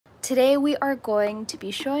Today we are going to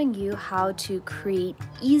be showing you how to create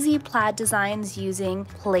easy plaid designs using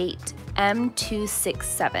plate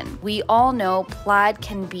M267. We all know plaid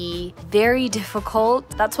can be very difficult.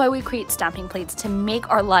 That's why we create stamping plates, to make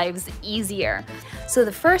our lives easier. So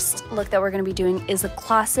the first look that we're going to be doing is a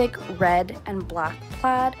classic red and black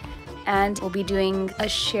plaid, and we'll be doing a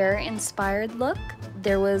Cher inspired look.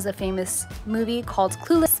 There was a famous movie called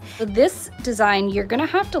Clueless. For this design, you're gonna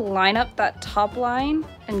have to line up that top line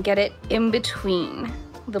and get it in between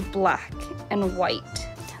the black and white.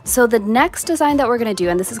 So the next design that we're gonna do,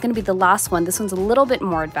 and this is gonna be the last one, this one's a little bit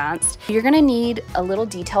more advanced, you're gonna need a little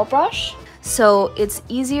detail brush. So it's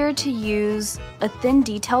easier to use a thin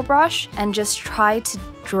detail brush and just try to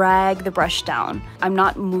drag the brush down. I'm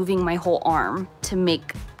not moving my whole arm to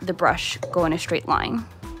make the brush go in a straight line.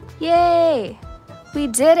 Yay! We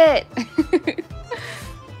did it!